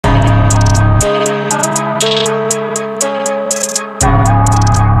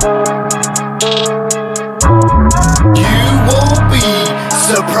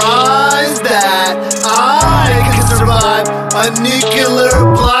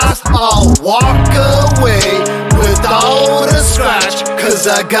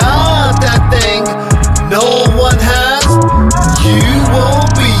cause I got that thing no one has. You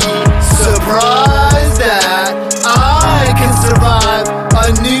won't be surprised that I can survive a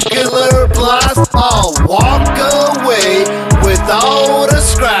nuclear blast. I'll walk away without a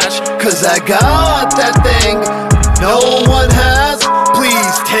scratch, cause I got that thing no one has.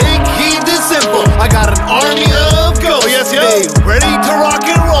 Please take heed to simple. I got an army of ghosts. Yes, yo. They ready to rock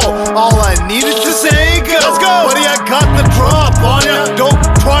and roll. All I needed to say go. Let's go. Buddy, I got the drop on ya. Don't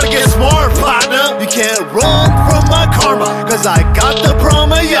try to get smart, Fadlana. You can't run from my karma, cause I got the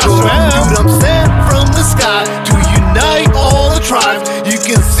promise. Dude, I'm sent from the sky to unite all the tribes. You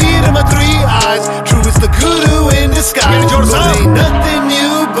can see it in my 3 eyes. True, it's the guru in disguise. Giani Johal. But ain't nothing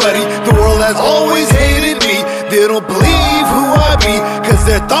new, buddy. The world has always hated me. They don't believe who I be, cause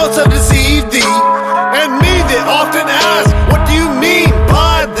their thoughts have deceived thee. And me, they often ask, what do you mean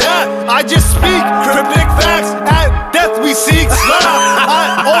by that? I just speak cryptic facts. At death we seek slap.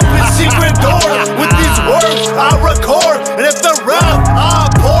 I open secret doors with these words I record. And if the wrath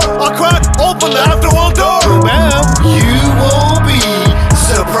I pour, I'll crack open the afterworld door. Ma'am, you won't be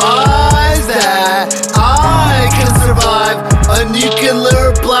surprised that I can survive a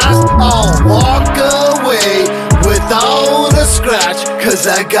nuclear blast. I'll walk away without a scratch, cause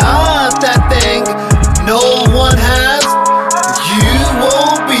I got that thing no one has. You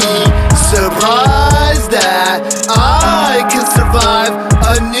won't be surprised that I can survive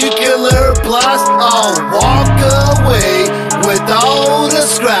a nuclear blast. I'll walk away without a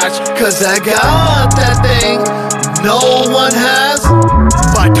scratch, cause I got that thing no one has.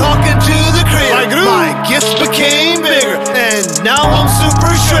 By talking to the creator, my gifts became bigger, and now I'm super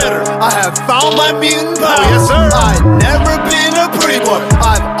shredder. I have found my mutant power. Yes, sir. I've never been a pretty boy,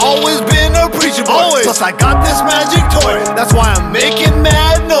 I've always been a preacher boy. Always. Plus I got this magic toy, that's why I'm making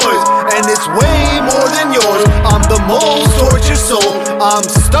mad noise. And it's way more than yours. I'm the most tortured soul. I'm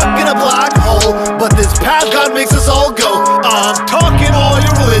stuck in a black hole, but this path God makes us all go. I'm talking all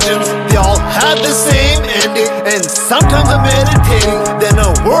your religions, they all have the same ending. And sometimes I'm meditating, then a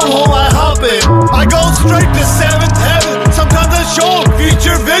wormhole I hop in. I go straight to 7th heaven. Sometimes I show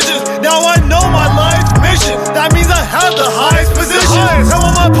future visions. Now I know my life's mission. That means I have the highest position. And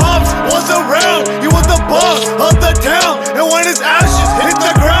when my pops was around, he was the boss of the town. And when his ashes hit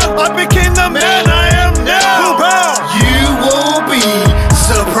the ground, I became the man I am now. You won't be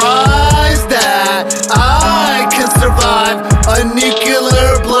surprised that I can survive a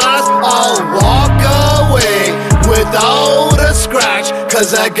nuclear blast. I'll walk away without a scratch,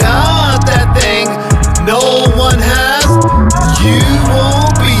 cause I got that thing no one has. You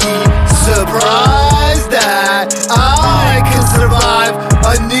won't be surprised that I can survive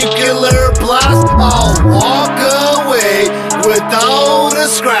a nuclear blast. I'll walk away without a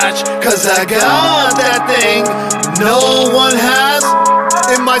scratch, cause I got that thing no one has.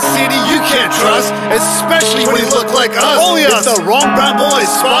 In my city you can't trust, especially when you look like us. If the wrong brown boys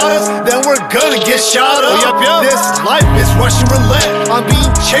spot us, then we're gonna get shot up. This life is Russian roulette. I'm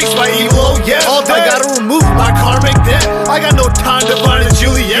being chased by evil, yes. I gotta remove my karmic debt. I got no time to find a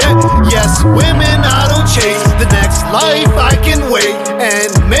Juliet. Yes, women I don't chase. The next life I can wait.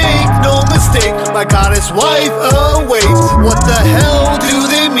 And make no mistake, my goddess wife awaits. What the hell do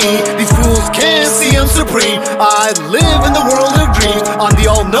they mean? These fools can't see I'm supreme. I live in the world of dreams. I'm the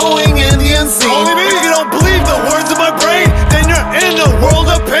all-knowing and the unseen. Only me. If you don't believe the words of my brain, then you're in a world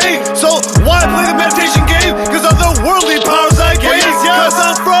of pain.